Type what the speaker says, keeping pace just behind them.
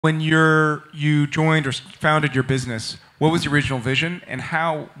When you joined or founded your business, what was the original vision, and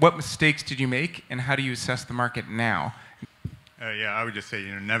what mistakes did you make, and how do you assess the market now? Yeah, I would just say,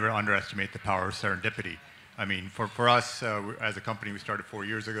 never underestimate the power of serendipity. I mean, for us, as a company, we started 4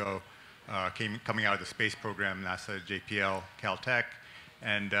 years ago, coming out of the space program, NASA, JPL, Caltech,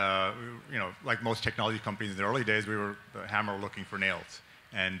 and like most technology companies in the early days, we were the hammer looking for nails,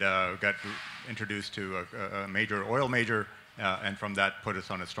 and got introduced to a major oil major, and from that put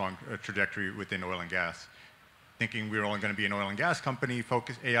us on a strong trajectory within oil and gas. Thinking we were only going to be an oil and gas company,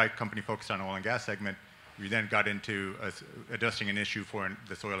 AI company focused on oil and gas segment. We then got into addressing an issue for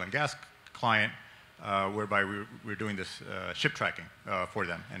this oil and gas client, whereby we were doing this ship tracking for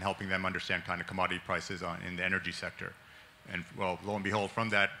them and helping them understand kind of commodity prices in the energy sector. And well, lo and behold, from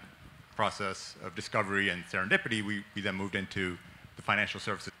that process of discovery and serendipity, we then moved into the financial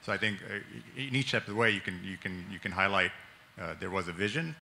services. So I think in each step of the way, you can highlight there was a vision.